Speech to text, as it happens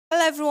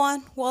Hello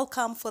everyone,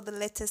 welcome for the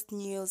latest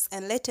news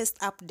and latest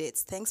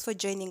updates. Thanks for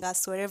joining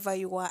us wherever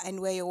you are and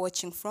where you're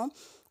watching from.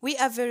 We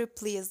are very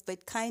pleased,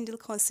 but kindly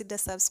consider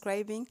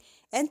subscribing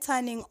and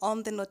turning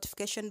on the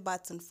notification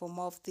button for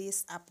more of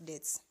these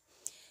updates.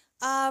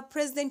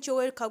 President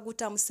Joel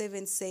Kaguta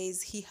Museveni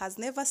says he has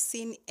never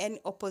seen any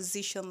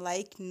opposition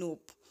like NUP.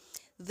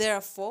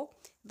 Therefore,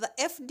 the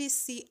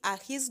FDC are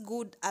his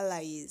good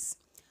allies.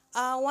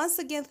 Once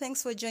again,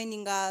 thanks for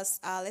joining us.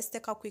 Let's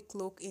take a quick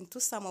look into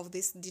some of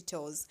these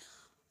details.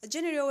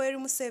 General Yoweri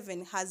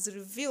Museveni has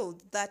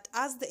revealed that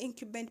as the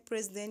incumbent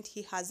president,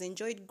 he has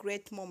enjoyed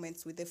great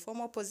moments with the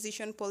former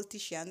opposition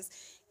politicians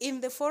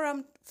in the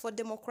Forum for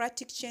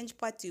Democratic Change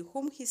Party,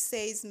 whom he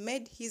says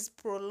made his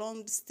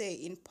prolonged stay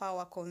in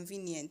power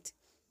convenient.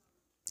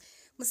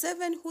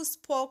 Museveni, who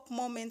spoke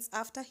moments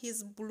after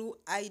his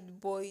blue-eyed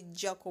boy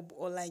Jacob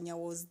Olanya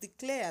was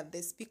declared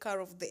the Speaker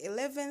of the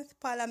 11th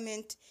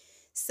Parliament,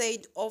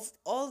 said of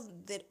all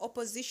the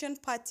opposition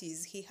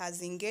parties he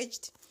has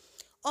engaged,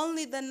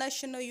 only the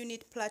National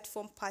Unity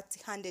Platform Party,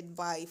 handed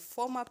by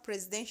former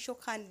presidential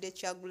candidate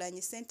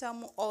Kyagulanyi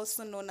Ssentamu,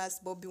 also known as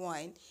Bobi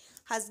Wine,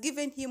 has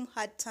given him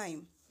hard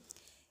time.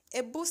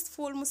 A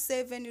boastful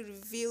Museveni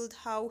revealed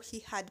how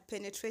he had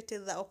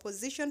penetrated the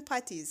opposition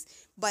parties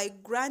by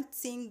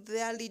granting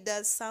their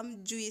leaders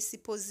some juicy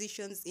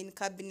positions in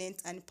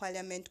cabinet and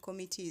parliament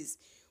committees,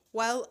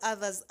 while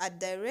others are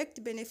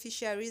direct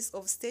beneficiaries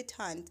of state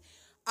hand.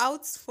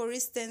 Outs, for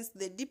instance,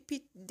 the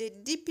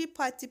DP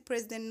party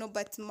president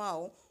Norbert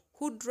Mao,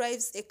 who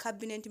drives a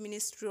cabinet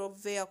ministerial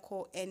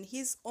vehicle, and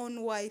his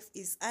own wife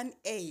is an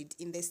aide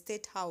in the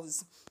state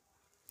house.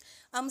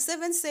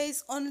 Museveni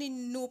says only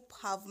NUP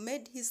have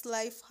made his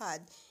life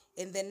hard,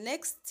 and in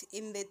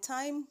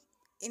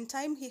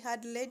time he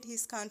had led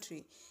his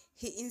country.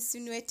 He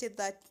insinuated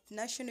that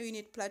National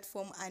Unity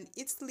Platform and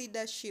its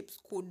leadership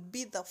could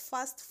be the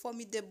first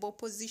formidable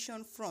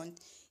opposition front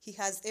he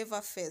has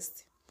ever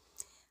faced.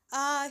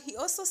 He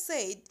also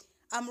said,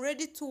 "I'm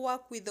ready to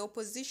work with the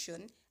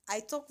opposition. I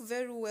talk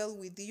very well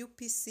with the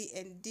UPC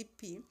and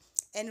DP,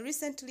 and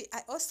recently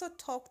I also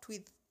talked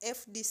with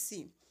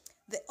FDC.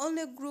 The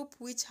only group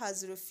which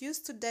has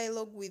refused to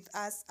dialogue with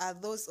us are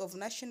those of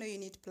National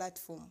Unity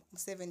Platform,"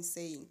 Museveni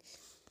saying.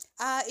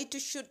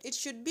 It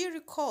should be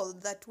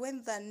recalled that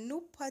when the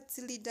new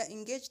party leader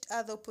engaged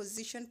other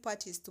opposition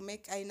parties to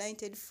make a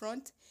united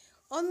front,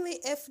 only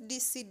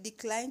FDC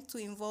declined to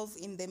involve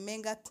in the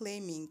MAGA,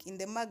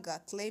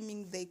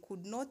 claiming they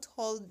could not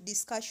hold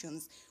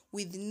discussions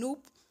with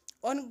NUP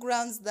on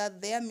grounds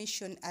that their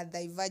mission are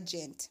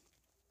divergent.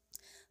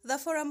 The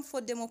Forum for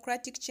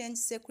Democratic Change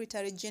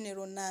Secretary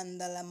General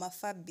Nandala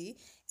Mafabi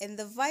and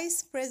the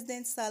Vice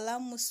President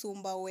Salam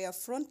Musumba were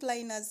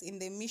frontliners in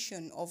the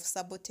mission of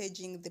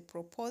sabotaging the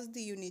proposed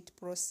unit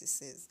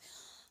processes.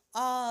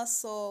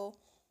 So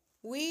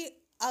we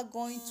are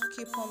going to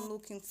keep on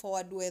looking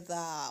forward where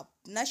the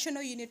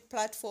National Unity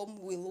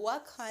Platform will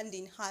work hand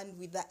in hand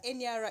with the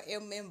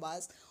NRM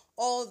members,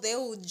 or they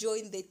will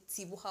join the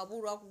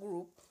Tibuhaburwa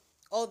group,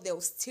 or they will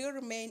still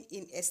remain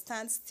in a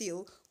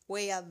standstill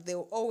where there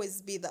will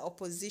always be the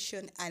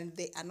opposition and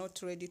they are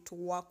not ready to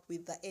work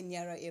with the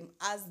NRM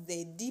as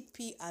the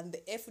DP and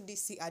the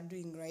FDC are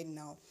doing right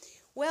now.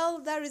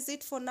 Well, that is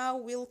it for now.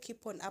 We'll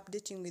keep on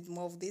updating with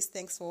more of this.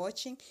 Thanks for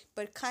watching,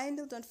 but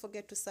kindly don't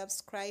forget to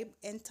subscribe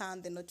and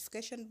turn the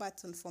notification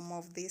button for more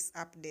of these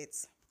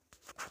updates.